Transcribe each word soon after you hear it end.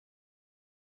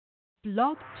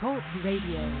Blog Talk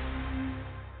Radio.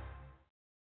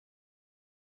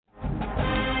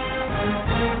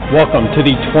 Welcome to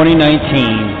the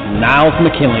 2019 Niles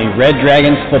McKinley Red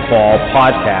Dragons football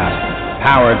podcast,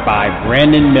 powered by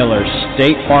Brandon Miller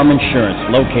State Farm Insurance,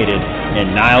 located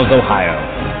in Niles, Ohio.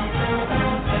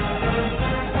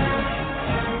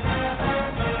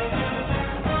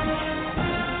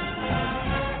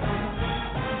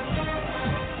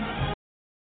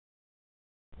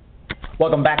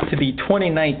 Welcome back to the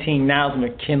 2019 Niles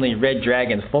McKinley Red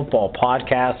Dragons football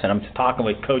podcast, and I'm talking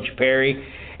with Coach Parry.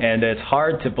 And it's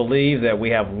hard to believe that we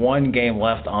have one game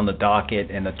left on the docket,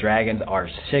 and the Dragons are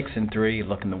 6-3,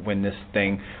 looking to win this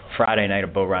thing Friday night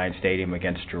at Bo Ryan Stadium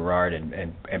against Girard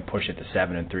and push it to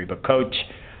 7-3. But Coach,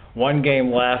 one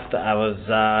game left. I was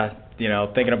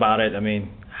thinking about it. I mean,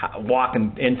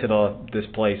 walking into this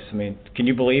place. I mean, can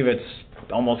you believe it's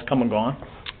almost come and gone?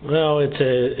 Well,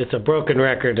 it's a broken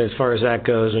record as far as that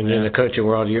goes. When you're in the coaching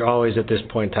world, you're always at this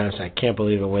point in time saying, I can't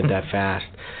believe it went that fast.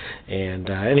 And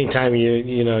anytime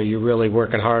you're really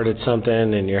working hard at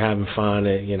something and you're having fun,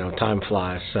 time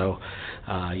flies. So,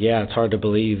 it's hard to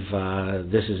believe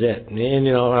this is it. And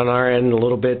on our end, a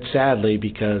little bit sadly,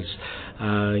 because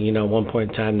at one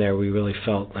point in time there, we really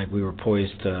felt like we were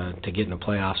poised to get in the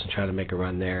playoffs and try to make a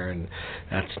run there, and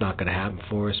that's not going to happen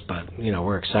for us. But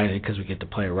we're excited because we get to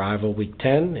play a rival Week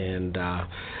 10, and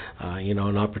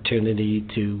an opportunity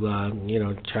to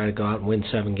try to go out and win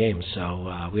 7 games.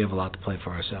 So we have a lot to play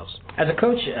for ourselves. As a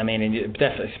coach, I mean, and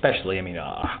especially at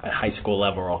high school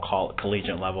level or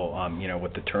collegiate level,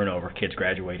 with the turnover, kids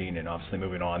graduating and obviously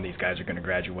moving on, these guys are going to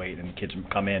graduate and kids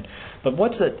come in. But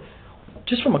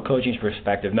just from a coaching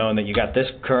perspective, knowing that you got this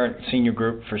current senior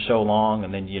group for so long,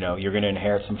 and then you're going to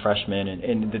inherit some freshmen,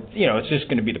 and it's just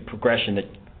going to be the progression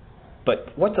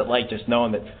But what's it like just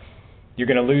knowing that you're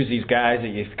going to lose these guys that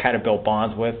you've kind of built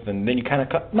bonds with, and then you kind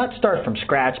of not start from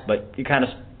scratch, but you kind of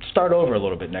start over a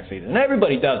little bit next season? And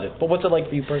everybody does it, but what's it like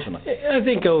for you personally? I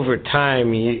think over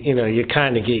time, you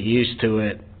kind of get used to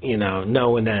it,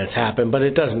 knowing that it's happened, but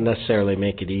it doesn't necessarily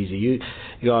make it easy.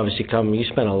 You obviously you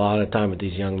spend a lot of time with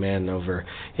these young men over,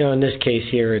 in this case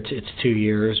here, it's 2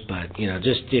 years, but,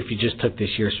 just if you just took this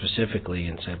year specifically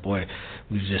and said, boy,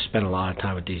 we've just spent a lot of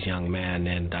time with these young men,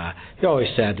 and you're always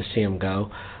sad to see them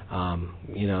go.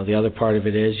 The other part of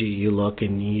it is you look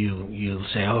and you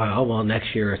say, oh, well,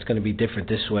 next year it's going to be different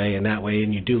this way and that way,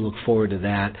 and you do look forward to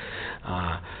that.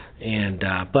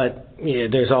 But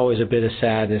there's always a bit of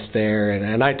sadness there.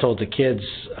 And I told the kids,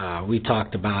 we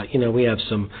talked about, we have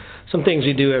some things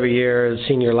we do every year,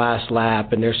 senior last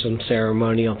lap, and there's some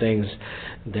ceremonial things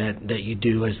that you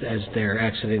do as they're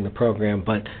exiting the program.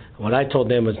 But what I told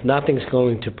them was nothing's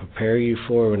going to prepare you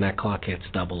for when that clock hits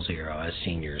 00 as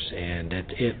seniors, and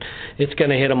it's going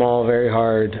to hit them all very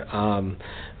hard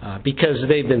because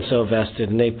they've been so vested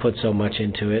and they put so much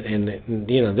into it. And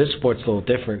this sport's a little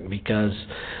different because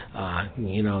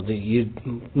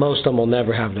most of them will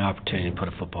never have the opportunity to put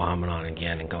a football helmet on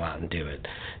again and go out and do it.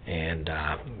 And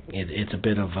it's a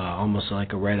bit of almost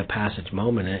like a rite of passage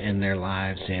moment in their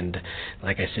lives. And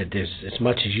like I said, there's as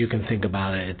much as you can think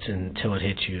about it, it's until it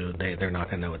hits you, they're not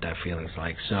going to know what that feeling's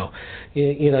like. So,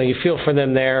 you feel for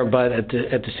them there, but at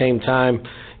the same time,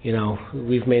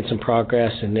 we've made some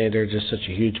progress, and they're just such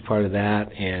a huge part of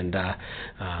that. And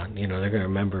they're going to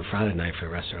remember Friday night for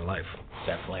the rest of their life.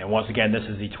 Definitely. And once again, this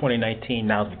is the 2019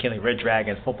 Niles McKinley Red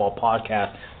Dragons football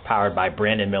podcast, powered by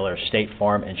Brandon Miller State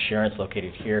Farm Insurance,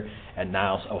 located here in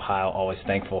Niles, Ohio. Always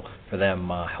thankful for them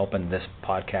helping this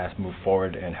podcast move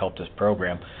forward and help this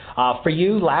program. For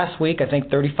you, last week, I think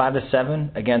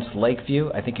 35-7 against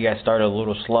Lakeview. I think you guys started a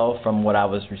little slow from what I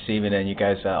was receiving, and you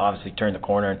guys obviously turned the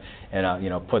corner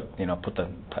and put the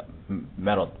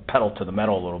pedal to the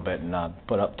metal a little bit and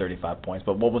put up 35 points.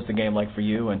 But what was the game like for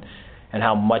you, and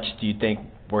how much do you think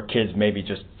were kids maybe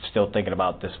just still thinking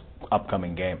about this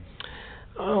upcoming game?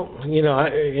 Oh,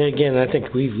 I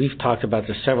think we've talked about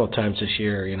this several times this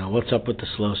year. What's up with the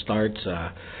slow starts?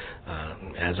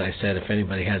 As I said, if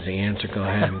anybody has the answer, go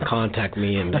ahead and contact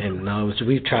me. And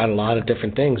we've tried a lot of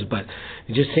different things, but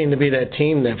it just seemed to be that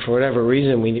team that for whatever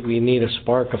reason we need a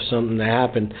spark of something to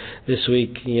happen. This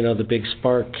week, the big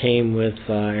spark came with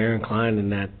Aaron Klein, in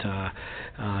that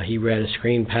he read a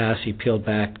screen pass, he peeled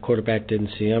back, quarterback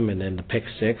didn't see him, and then the pick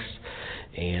six.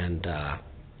 And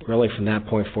really from that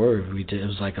point forward, it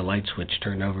was like a light switch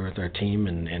turned over with our team,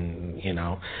 and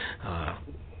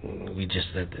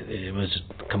it was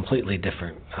a completely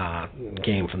different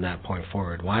game from that point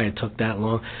forward. Why it took that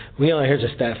long? Here's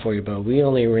a stat for you, Bo. We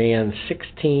only ran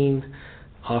 16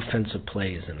 offensive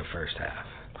plays in the first half.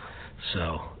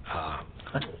 So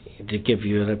to give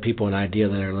you the people an idea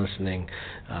that are listening,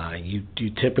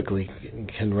 you typically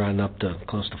can run up to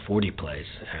close to 40 plays.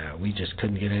 We just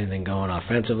couldn't get anything going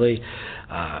offensively.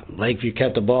 Lakeview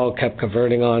kept the ball, kept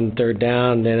converting on third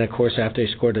down. Then, of course, after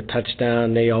they scored a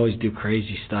touchdown, they always do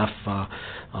crazy stuff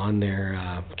on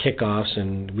their kickoffs,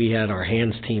 and we had our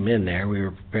hands team in there. We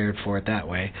were prepared for it that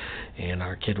way, and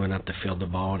our kid went up to field the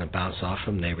ball, and it bounced off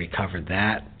him. They recovered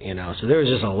that, So there was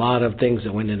just a lot of things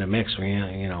that went in the mix. We,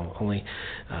 only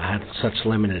had such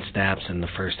limited snaps in the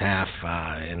first half,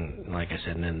 and like I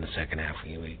said, and then the second half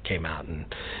we came out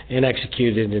and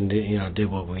executed and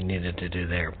did what we needed to do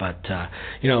there. But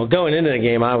going into the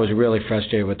game, I was really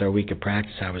frustrated with our week of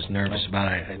practice. I was nervous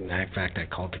about it. In fact, I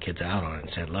called the kids out on it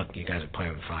and said, "Look, you guys are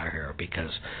playing with fire here," because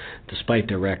despite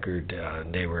their record,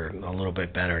 they were a little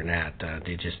bit better than that.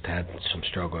 They just had some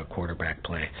struggle at quarterback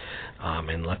play,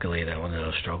 and luckily that one of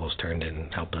those struggles turned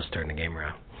and helped us turn the game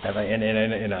around.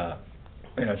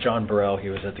 John Burrell, he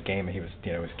was at the game and he was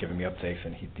was giving me updates,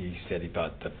 and he said he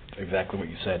thought that exactly what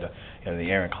you said.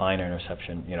 The Aaron Kleiner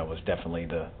interception was definitely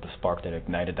the spark that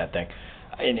ignited that thing.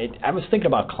 And I was thinking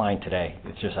about Klein today.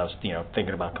 It's just I was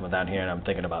thinking about coming down here, and I'm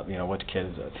thinking about what the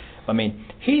kids.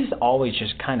 He's always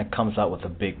just kind of comes out with a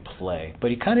big play, but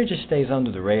he kind of just stays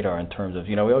under the radar in terms of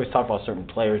we always talk about certain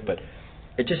players, but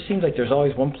it just seems like there's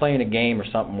always one play in a game or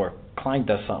something where Klein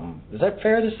does something. Is that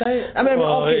fair to say?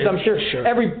 All kids, I'm sure.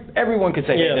 Everyone could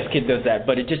say, "Hey, this kid does that,"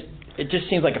 but it just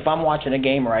seems like if I'm watching a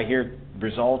game or I hear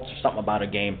results or something about a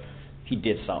game, he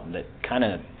did something that kind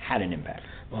of had an impact.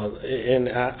 Well, and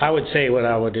I would say what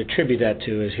I would attribute that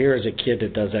to is here is a kid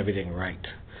that does everything right.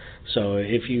 So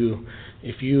if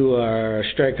you are a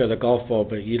striker of the golf ball,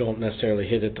 but you don't necessarily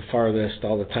hit it the farthest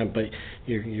all the time, but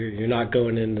you're not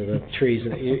going into the trees,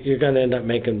 and you're going to end up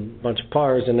making a bunch of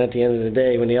pars, and at the end of the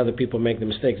day, when the other people make the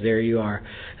mistakes, there you are.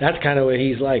 That's kind of what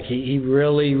he's like. He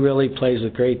really, really plays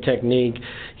with great technique.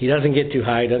 He doesn't get too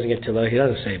high, he doesn't get too low, he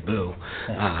doesn't say boo,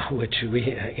 which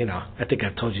we, I think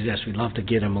I've told you this. We'd love to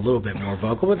get him a little bit more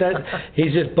vocal, but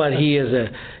he's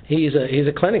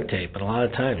a clinic tape. But a lot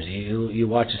of times you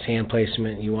watch his hand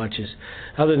placement, you watch his.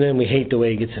 Other than we hate the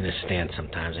way he gets in his stance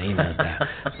sometimes, and he knows that.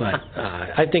 But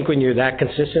I think when you're that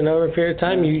consistent over a period of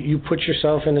time, you put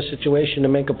yourself in a situation to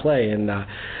make a play. And,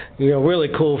 really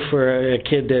cool for a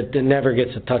kid that never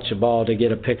gets to touch the ball to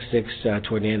get a pick six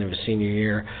toward the end of his senior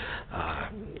year.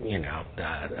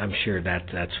 I'm sure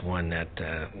that's one that's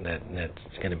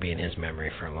going to be in his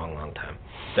memory for a long, long time.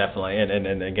 Definitely.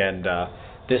 And again,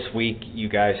 this week you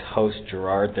guys host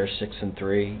Girard. They're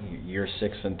 6-3. You're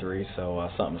 6-3. So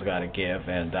something's got to give.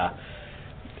 And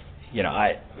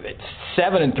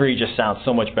 7-3 just sounds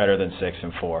so much better than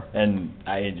 6-4. And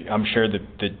I'm sure that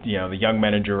the young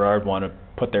men in Girard want to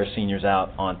put their seniors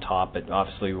out on top. But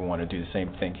obviously we want to do the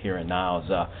same thing here at Niles.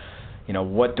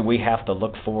 What do we have to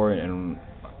look for, and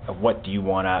what do you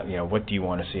want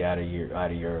to see out of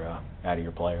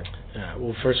your players?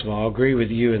 Well, first of all, I'll agree with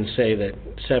you and say that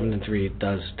 7-3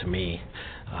 does to me.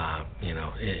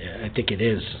 I think it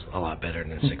is a lot better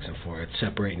than 6-4. It's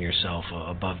separating yourself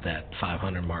above that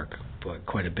 500 mark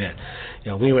quite a bit.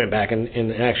 We went back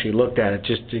and actually looked at it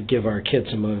just to give our kids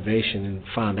some motivation, and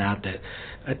found out that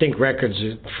I think records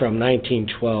from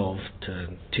 1912 to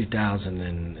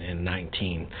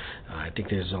 2019, I think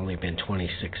there's only been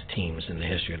 26 teams in the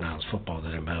history of Niles football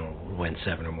that have been able to win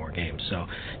 7 or more games. So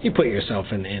you put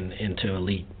yourself into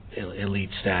elite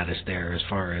status there as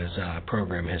far as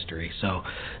program history. So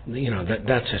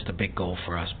that's just a big goal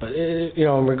for us. But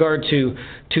in regard to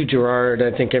Girard,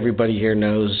 I think everybody here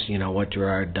knows what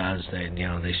Girard does.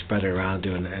 They spread it around,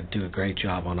 do a great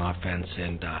job on offense,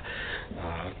 and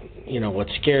what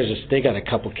scares us, they got a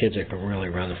couple kids that can really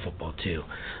run the football too.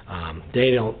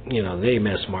 They don't, they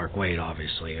miss Mark Wade,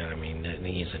 obviously.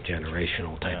 He's a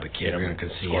generational type of kid. We're not going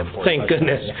to see him. Thank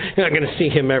goodness, you're not going to see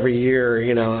him every year.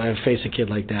 And face a kid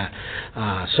like that.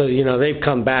 So they've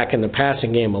come back in the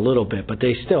passing game a little bit, but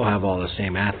they still have all the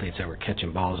same athletes that were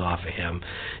catching balls off of him,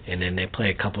 and then they play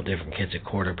a couple different kids at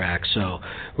quarterback. So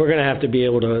we're going to have to be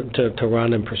able to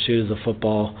run and pursue the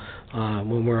football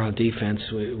when we're on defense,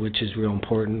 which is real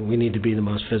important. We need to be the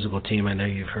most physical team. I know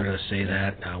you've heard us say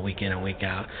that week in and week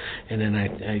out. And then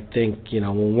I think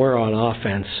when we're on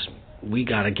offense, we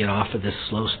got to get off of this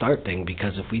slow start thing,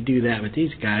 because if we do that with these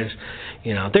guys,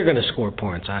 they're going to score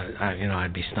points.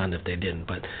 I'd be stunned if they didn't.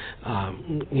 But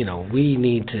we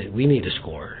need to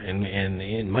score, and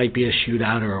it might be a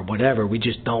shootout or whatever. We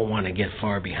just don't want to get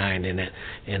far behind in it,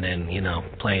 and then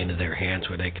play into their hands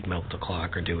where they could milk the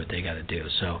clock or do what they got to do.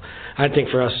 So I think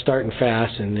for us, starting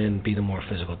fast and then be the more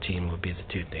physical team would be the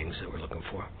two things that we're looking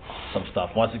for. Some stuff.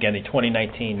 Once again, the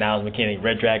 2019 Niles McKinley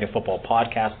Red Dragons football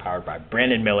podcast, powered by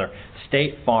Brandon Miller,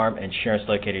 State Farm Insurance,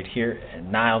 located here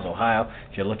in Niles, Ohio.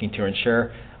 If you're looking to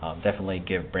insure, definitely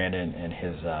give Brandon and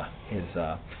his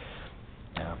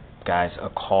guys a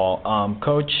call.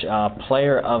 Coach,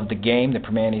 player of the game, the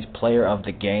Permanis player of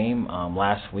the game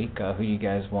last week. Who you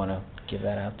guys want to give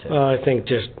that out to? Well, I think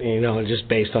just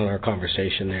based on our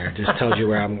conversation there, just tells you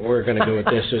where we're going to go with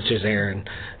this, which is Aaron.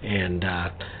 And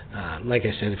like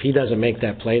I said, if he doesn't make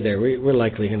that play there, we're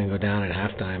likely going to go down at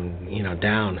halftime,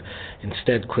 down.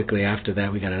 Instead, quickly after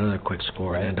that, we got another quick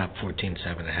score and end up 14-7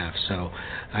 at half. So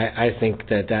I think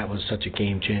that was such a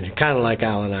game changer, kind of like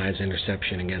Al and I's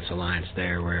interception against the Lions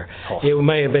there, where it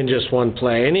may have been just one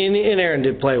play. And Aaron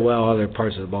did play well other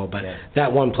parts of the ball, but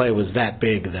that one play was that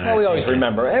big that we always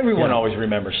remember. Everyone always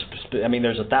remembers. I mean,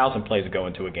 there's 1,000 plays that go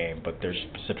into a game, but there's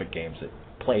specific games that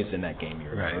plays in that game you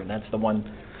remember, and that's the one.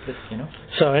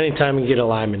 So anytime you get a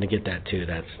lineman to get that too,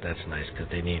 that's nice, because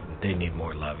they need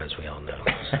more love, as we all know.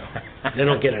 So they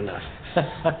don't get enough.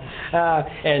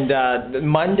 And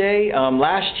Monday,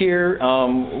 last year,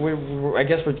 I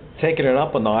guess we're taking it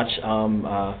up a notch.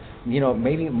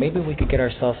 Maybe we could get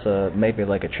ourselves maybe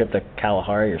like a trip to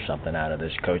Kalahari or something out of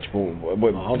this, Coach.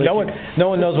 No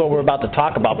one knows what we're about to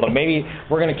talk about, but maybe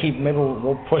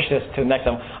we'll push this to the next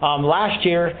time. Last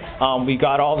year, we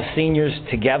got all the seniors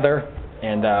together.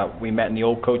 And we met in the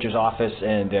old coach's office,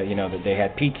 and they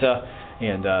had pizza,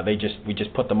 and we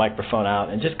just put the microphone out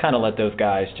and just kind of let those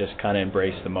guys just kind of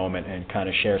embrace the moment and kind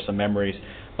of share some memories.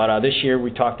 But this year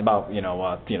we talked about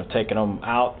taking them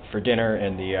out for dinner,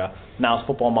 and the Niles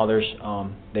football mothers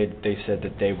they said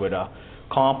that they would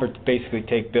comp or basically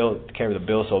take care of the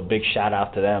bill. So a big shout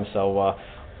out to them. So.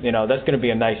 That's going to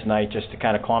be a nice night just to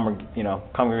kind of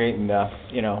congregate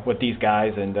and, with these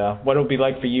guys. And what it'll be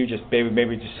like for you, just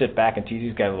maybe just sit back and tease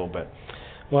these guys a little bit.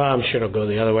 Well, I'm sure it'll go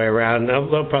the other way around.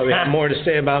 They'll probably have more to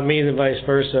say about me than vice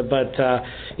versa. But,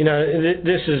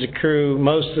 this is a crew.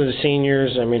 Most of the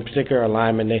seniors, particularly our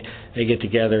linemen, they get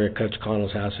together at Coach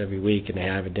Connell's house every week, and they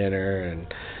have a dinner.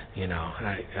 And,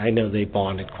 I know they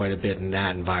bonded quite a bit in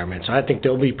that environment. So I think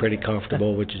they'll be pretty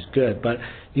comfortable, which is good. But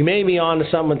you may be on to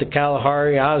something with the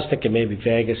Kalahari. I was thinking maybe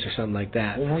Vegas or something like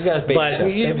that.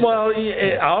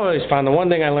 I always found the one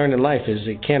thing I learned in life is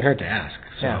it can't hurt to ask.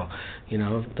 So,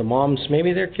 the moms,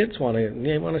 maybe their kids want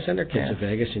to send their kids to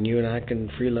Vegas, and you and I can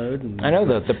freeload. I know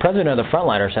the president of the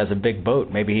Frontliners has a big boat.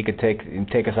 Maybe he could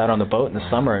take us out on the boat in the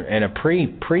summer and a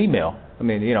pre-meal.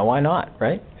 Why not,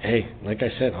 right? Hey, like I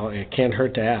said, it can't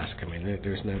hurt to ask.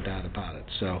 There's no doubt about it.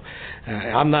 So,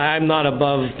 I'm not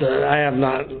above. I have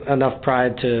not enough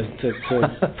pride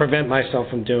to prevent myself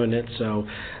from doing it. So,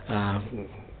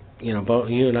 both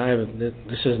you and I,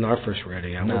 this isn't our first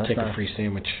rodeo. We'll take a free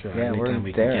sandwich anytime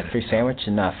we can get it. Free sandwich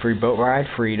and free boat ride,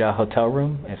 free hotel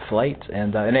room and flights,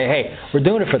 and hey, we're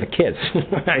doing it for the kids.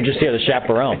 We're just here to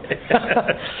chaperone.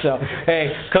 So,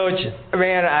 hey, Coach,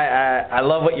 man, I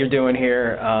love what you're doing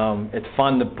here. It's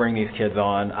fun to bring these kids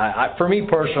on. For me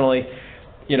personally,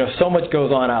 so much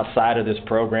goes on outside of this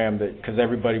program because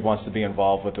everybody wants to be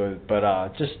involved with it. But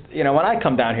when I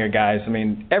come down here, guys,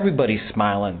 everybody's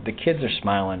smiling. The kids are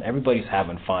smiling. Everybody's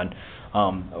having fun.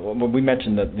 When we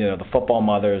mentioned the football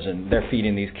mothers, and they're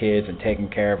feeding these kids and taking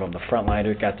care of them. The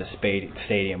Frontliners got the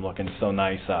stadium looking so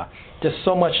nice. Just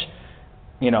so much,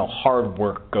 hard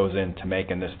work goes into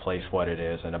making this place what it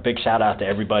is. And a big shout out to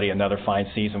everybody. Another fine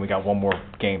season. We got one more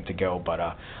game to go, but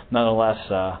nonetheless,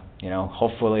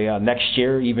 hopefully next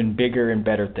year even bigger and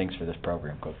better things for this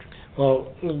program, Coach.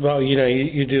 Well,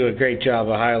 you do a great job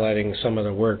of highlighting some of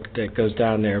the work that goes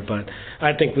down there, but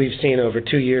I think we've seen over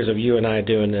 2 years of you and I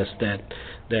doing this that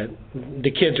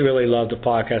the kids really love the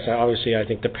podcast. Obviously, I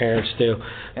think the parents do.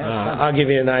 I'll give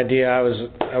you an idea.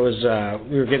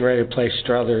 We were getting ready to play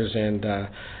Struthers, and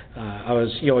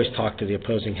you always talk to the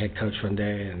opposing head coach one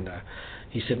day, and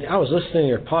he said, I was listening to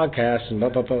your podcast, and blah,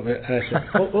 blah, blah. And I said,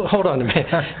 hold on a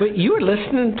minute. Wait, you were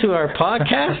listening to our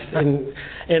podcast?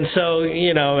 And so,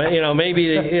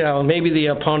 maybe the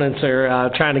opponents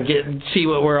are trying to see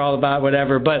what we're all about,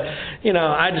 whatever. But,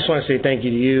 I just want to say thank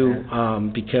you to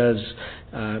you because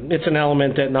it's an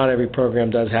element that not every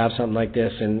program does have something like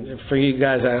this. And for you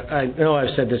guys, I know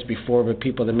I've said this before, but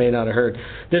people that may not have heard,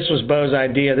 this was Bo's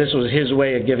idea. This was his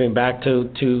way of giving back to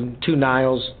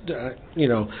Niles, to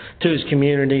his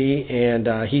community.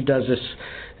 And he does this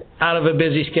out of a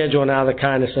busy schedule and out of the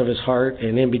kindness of his heart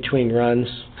and in between runs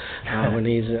when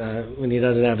he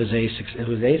doesn't have his ASICs. It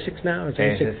was ASICs now? It's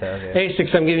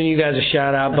ASICs. I'm giving you guys a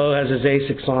shout out. Bo has his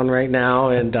ASICs on right now,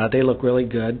 and they look really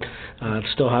good.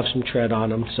 Still have some tread on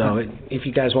them. So if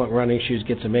you guys want running shoes,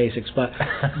 get some ASICs. But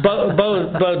Bo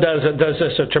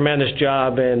does a tremendous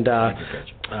job, and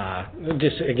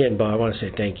just again, Bo, I want to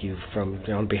say thank you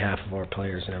on behalf of our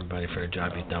players and everybody for the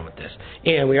job you've done with this.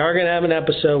 And we are going to have an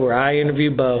episode where I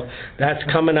interview Bo. That's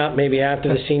coming up maybe after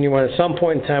the senior one. At some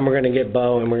point in time, we're going to get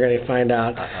Bo and we're going to find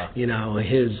out,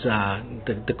 his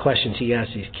the questions he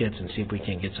asks these kids and see if we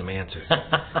can get some answers.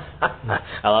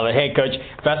 I love it. Hey, Coach,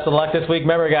 best of luck this week.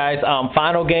 Remember, guys,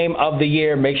 final game of the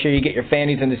year. Make sure you get your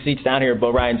fannies in the seats down here at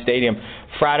Bo Ryan Stadium.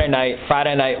 Friday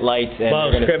night lights. And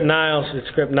well, Script Niles. It's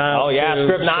Script Niles. Oh, yeah, too,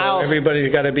 Script Niles. So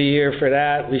everybody's got to be here for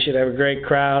that. We should have a great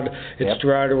crowd. It's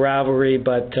Gerardo rivalry,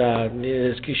 but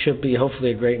it should be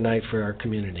hopefully a great night for our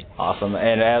community. Awesome.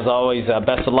 And as always,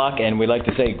 best of luck, and we'd like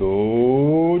to say,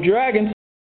 go Dragons.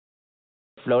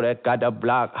 Flow that got the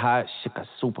block hot, shit got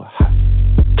super hot.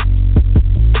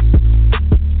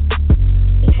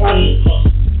 The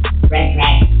 2018 Red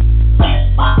Dragons Player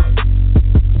Spotlight.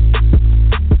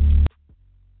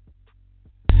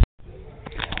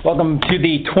 Welcome to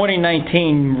the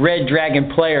 2019 Red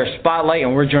Dragon Player Spotlight,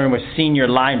 and we're joined with senior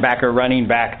linebacker, running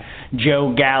back,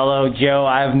 Joe Gallo. Joe,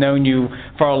 I've known you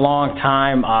for a long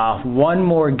time. One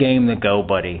more game to go,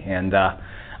 buddy, and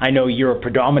I know you're a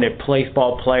predominant place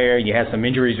ball player. You had some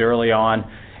injuries early on,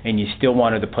 and you still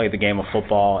wanted to play the game of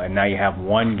football, and now you have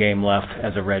one game left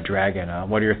as a Red Dragon.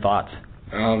 What are your thoughts?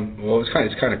 Well,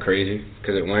 it's kind of crazy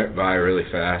because it went by really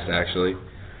fast, actually.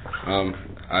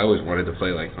 I always wanted to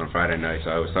play like on Friday night, so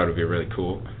I always thought it would be really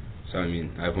cool. So I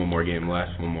mean, I have one more game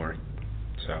left,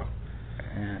 so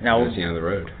now that's the end of the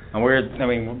road.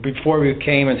 And before we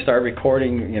came and started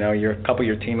recording, a couple of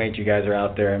your teammates, you guys are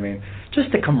out there. I mean,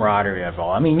 just the camaraderie of it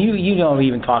all. I mean, you know,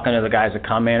 even talking to the guys that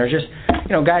come in, or just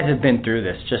guys have been through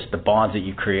this. Just the bonds that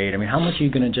you create. I mean, how much are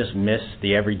you going to just miss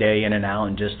the everyday in and out,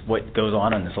 and just what goes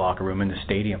on in this locker room in the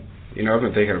stadium? I've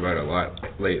been thinking about it a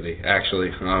lot lately,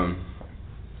 actually.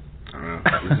 I don't know.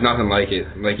 It's nothing like it.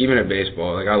 Like, even at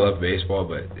baseball, I love baseball,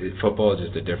 but football is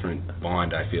just a different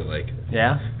bond, I feel like.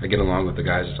 Yeah? I get along with the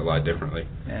guys just a lot differently.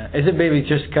 Yeah. Is it maybe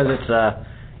just because it's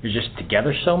you're just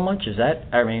together so much? Is that,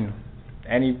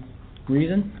 any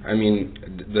reason?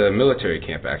 The military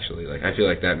camp, actually. I feel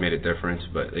like that made a difference,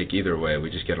 but, either way, we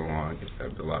just get along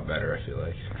a lot better, I feel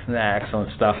like.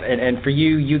 Excellent stuff. And for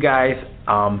you guys,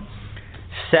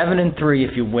 7-3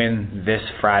 if you win this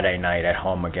Friday night at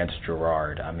home against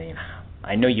Girard.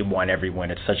 I know you want every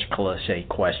win. It's such a cliche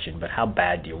question, but how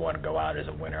bad do you want to go out as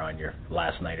a winner on your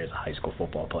last night as a high school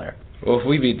football player? Well, if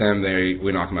we beat them,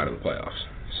 we knock them out of the playoffs.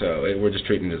 So we're just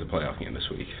treating it as a playoff game this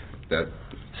week.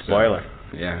 Spoiler.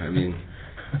 We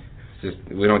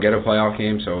don't get a playoff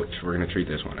game, so we're going to treat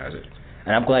this one as it.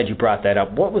 And I'm glad you brought that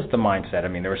up. What was the mindset?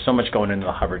 There was so much going into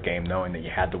the Hubbard game, knowing that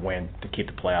you had to win to keep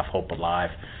the playoff hope alive.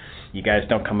 You guys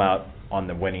don't come out on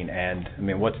the winning end.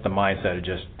 What's the mindset of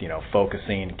just,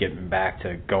 focusing, getting back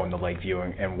to going to Lakeview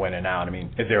and winning out?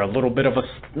 Is there a little bit of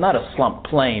not a slump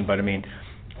playing, but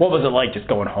what was it like just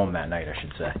going home that night, I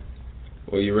should say?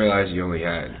 Well, you realize you only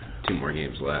had 2 more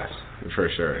games left, for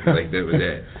sure. That was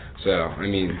it. So,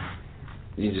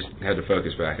 you just had to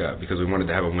focus back up because we wanted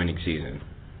to have a winning season.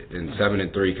 And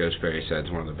 7-3, Coach Parry said,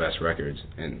 is one of the best records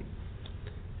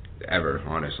ever,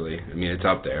 honestly. It's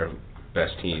up there.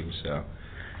 Best team, so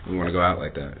we want to go out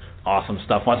like that. Awesome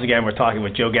stuff. Once again, we're talking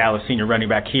with Joe Gallo, senior running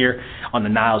back here on the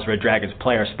Niles Red Dragons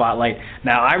Player Spotlight.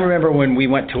 Now, I remember when we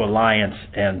went to Alliance,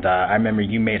 and I remember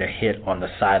you made a hit on the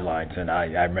sidelines, and I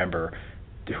remember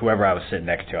whoever I was sitting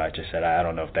next to, I just said, I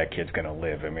don't know if that kid's going to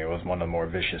live. It was one of the more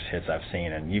vicious hits I've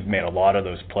seen, and you've made a lot of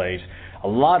those plays, a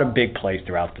lot of big plays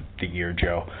throughout the year,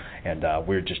 Joe. And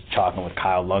we were just talking with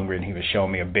Kyle Lundgren. He was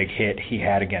showing me a big hit he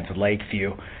had against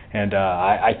Lakeview. And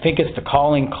I think it's the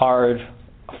calling card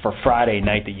for Friday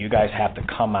night that you guys have to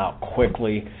come out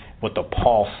quickly with the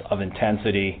pulse of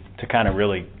intensity to kind of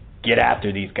really get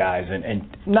after these guys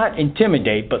and not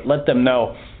intimidate, but let them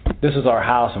know this is our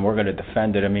house and we're going to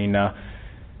defend it.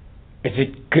 Is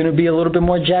it going to be a little bit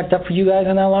more jacked up for you guys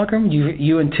in that locker room?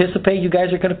 You anticipate you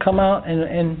guys are going to come out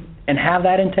and have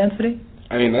that intensity?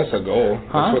 That's the goal.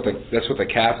 Huh? That's what the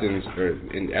captains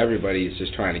and everybody is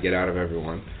just trying to get out of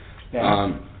everyone.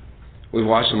 Yeah. We've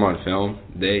watched them on film.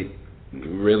 They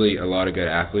really a lot of good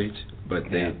athletes, but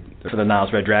for the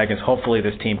Niles Red Dragons, hopefully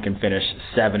this team can finish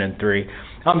 7-3.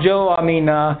 Joe,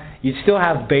 you still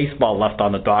have baseball left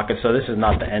on the docket, so this is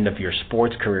not the end of your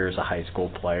sports career as a high school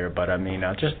player. But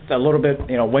just a little bit.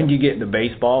 When do you get into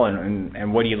baseball,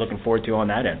 and what are you looking forward to on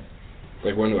that end?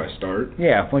 When do I start?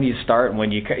 Yeah, when do you start, and when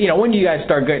do you guys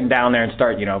start getting down there and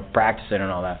start practicing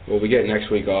and all that? Well, we get next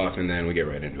week off, and then we get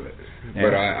right into it. Yeah.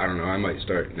 But I don't know. I might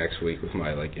start next week with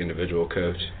my individual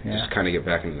coach. Yeah. Just kind of get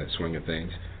back into that swing of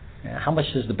things. Yeah. How much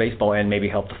does the baseball end maybe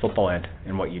help the football end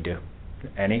in what you do?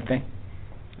 Anything?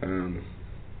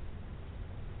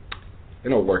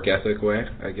 in a work ethic way,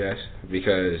 I guess,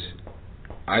 because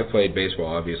I played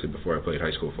baseball obviously before I played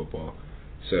high school football.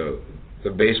 So the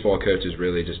baseball coaches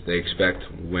really just, they expect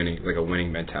winning, like a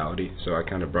winning mentality. So I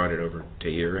kind of brought it over to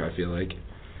here, I feel like,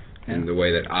 and the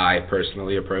way that I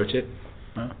personally approach it.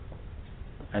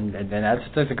 And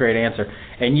that's a great answer.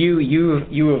 And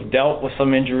you have dealt with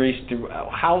some injuries through.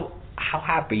 How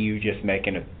happy are you just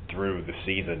making it through the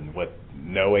season with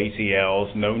no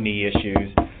ACLs, no knee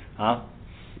issues, huh?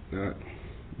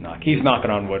 No, he's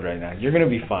knocking on wood right now. You're gonna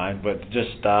be fine, but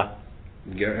just.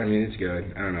 Good. I mean, it's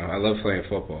good. I don't know. I love playing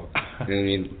football. I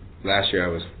mean, last year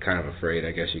I was kind of afraid,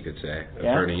 I guess you could say, of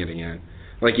hurting it again.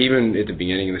 Like, even at the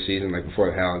beginning of the season, like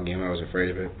before the Howland game, I was afraid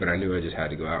of it, but I knew I just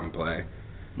had to go out and play.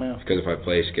 Well, because if I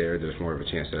play scared, there's more of a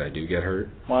chance that I do get hurt.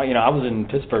 Well, I was in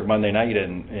Pittsburgh Monday night,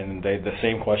 and the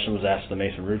same question was asked to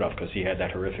Mason Rudolph because he had that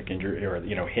horrific injury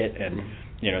or hit, and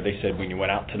they said when you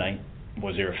went out tonight,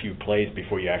 was there a few plays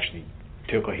before you actually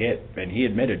took a hit? And he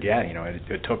admitted,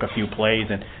 it took a few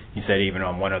plays, and he said even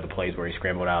on one of the plays where he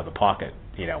scrambled out of the pocket,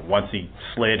 once he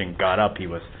slid and got up, he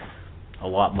was a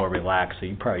lot more relaxed. So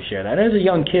you probably share that. And as a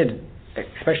young kid,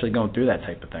 especially going through that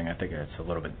type of thing, I think it's a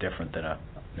little bit different than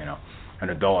an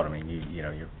adult. I mean,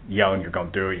 you're young, you're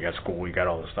going through it, you got school, you got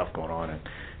all this stuff going on, and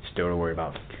still to worry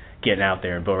about getting out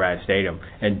there in Bill Rad Stadium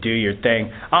and do your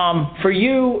thing. For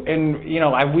you, and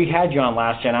we had you on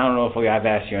last year, and I don't know if I've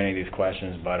asked you any of these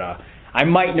questions, but I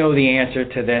might know the answer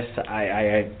to this.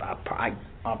 I'll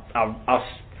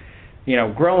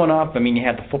growing up, I mean, you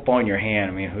had the football in your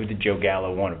hand. I mean, who did Joe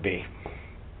Gallo want to be?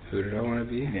 Who did I want to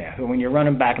be? Yeah, when you're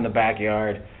running back in the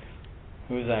backyard,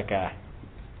 who's that guy?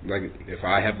 Like, if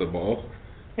I have the ball?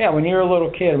 Yeah, when you were a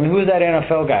little kid. I mean, who was that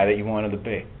NFL guy that you wanted to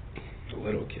be? A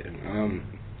little kid.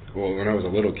 Well, when I was a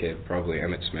little kid, probably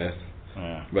Emmitt Smith.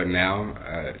 Yeah. But now,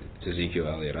 it's Ezekiel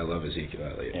Elliott. I love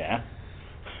Ezekiel Elliott. Yeah.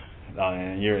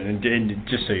 And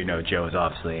just so you know, Joe is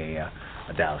obviously a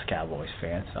Dallas Cowboys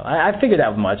fan. So I figured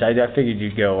that much. I figured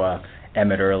you'd go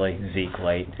Emmett early, Zeke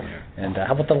late. Yeah. And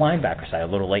how about the linebacker side? A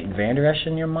little Leighton Vander Esch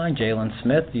in your mind? Jalen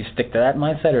Smith? Do you stick to that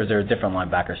mindset, or is there a different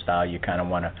linebacker style you kind of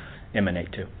want to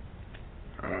emanate to?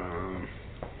 When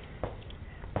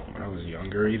I was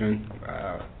younger even,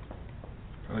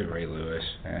 probably Ray Lewis.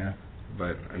 Yeah.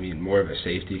 But, I mean, more of a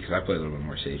safety, because I play a little bit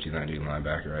more safety than I do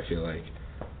linebacker, I feel like.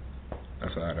 I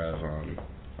thought of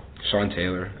Sean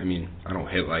Taylor. I mean, I don't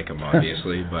hit like him,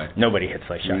 obviously, but... Nobody hits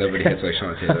like Sean. Nobody hits like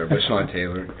Sean Taylor, but Sean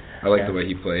Taylor. I like the way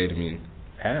he played. I mean...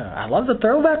 Yeah, I love the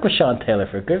throwback with Sean Taylor.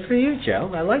 Good for you,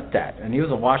 Joe. I like that. And he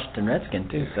was a Washington Redskin,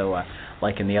 too, so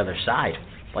liking the other side.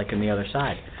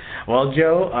 Well,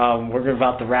 Joe, we're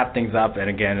about to wrap things up, and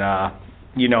again, I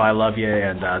love you,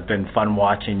 and it's been fun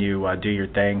watching you do your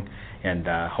thing, and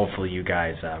hopefully you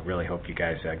guys, really hope you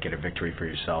guys get a victory for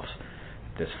yourselves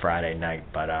this Friday night.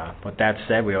 But with that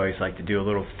said, we always like to do a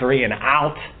little 3 and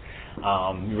out.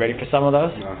 You ready for some of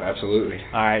those? No, absolutely.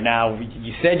 All right, now,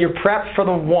 you said you're prepped for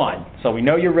the one, so we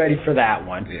know you're ready for that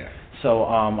one. Yeah. So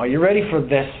are you ready for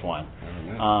this one?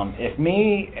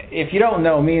 If you don't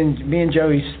know, me and Joe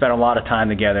used to spend a lot of time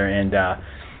together, and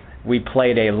we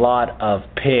played a lot of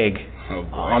pig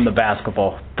on the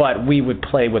basketball, but we would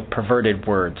play with perverted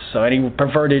words. So any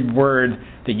perverted word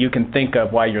that you can think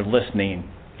of while you're listening,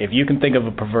 if you can think of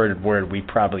a perverted word, we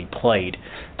probably played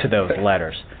to those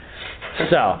letters.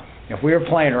 So if we were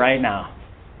playing right now,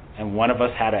 and one of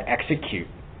us had to execute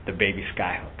the baby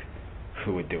skyhook,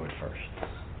 who would do it first?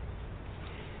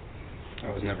 I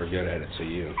was never good at it, so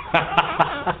you.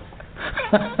 I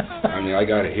mean, I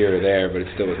got it here or there, but it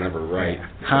still was never right.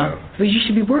 Huh? Well, you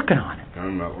should be working on it.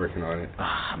 I'm not working on it.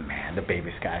 Oh, man, the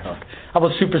baby skyhook. How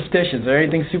about superstitions? Is there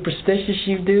anything superstitious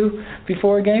you do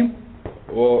before a game?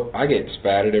 Well, I get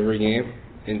spatted every game,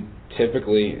 and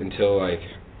typically until, like,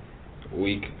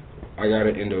 I got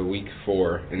it into week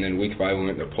 4, and then week 5 we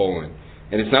went to Poland.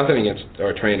 And it's nothing against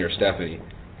our trainer, Stephanie,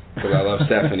 because I love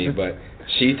Stephanie, but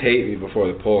she taped me before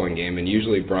the Poland game, and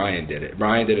usually Brian did it.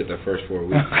 Brian did it the first 4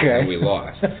 weeks, and we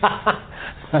lost.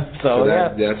 so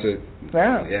that's it.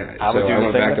 Yeah. I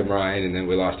went back to Brian, and then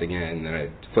we lost again, and then I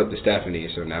flipped to Stephanie,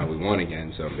 so now we won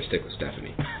again, so I'm going to stick with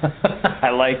Stephanie.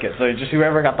 I like it. So just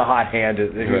whoever got the hot hand,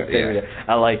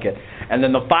 I like it. And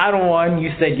then the final one,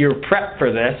 you said you're prepped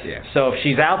for this. Yeah. So if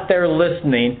she's out there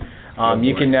listening,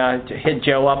 you can hit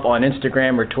Joe up on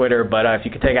Instagram or Twitter, but if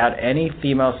you could take out any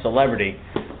female celebrity,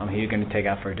 who are you going to take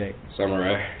out for a date? Summer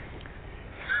Rae.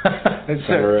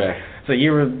 Summer Rae. So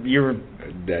you were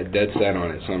dead set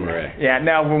on it, Summer Rae. Yeah.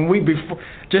 Now,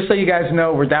 just so you guys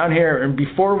know, we're down here, and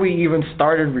before we even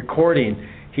started recording,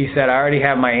 He said, "I already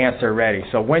have my answer ready."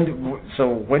 So when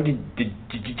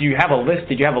did you have a list?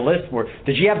 Did you have a list? Or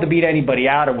did she have to beat anybody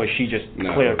out, or was she just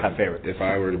clear-cut favorite? If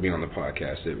I were to be on the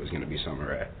podcast, it was going to be Summer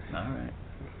Rae. All right.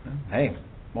 Hey,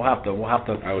 we'll have to.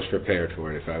 I was prepared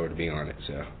for it if I were to be on it.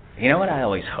 So. You know what I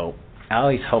always hope? I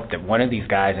always hope that one of these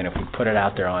guys, and if we put it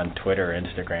out there on Twitter or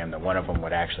Instagram, that one of them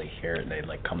would actually hear it and they'd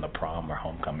like come to prom or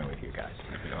homecoming with you guys.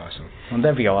 That'd be awesome. Well,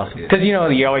 that'd be awesome. Because you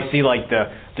always see like the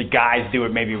guys do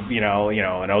it. Maybe an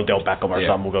Odell Beckham or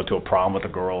something will go to a prom with a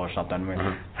girl or something. I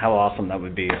mean, how awesome that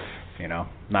would be if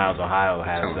Niles, Ohio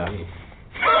has.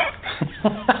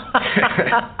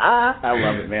 I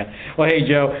love it, man. Well, hey,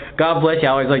 Joe, God bless you.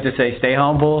 I always like to say stay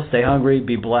humble, stay hungry,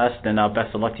 be blessed, and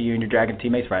best of luck to you and your Dragon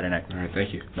teammates Friday night. All right,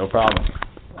 thank you. No problem.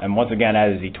 And once again, that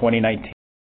is the 2019.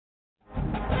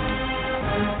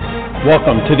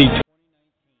 Welcome to the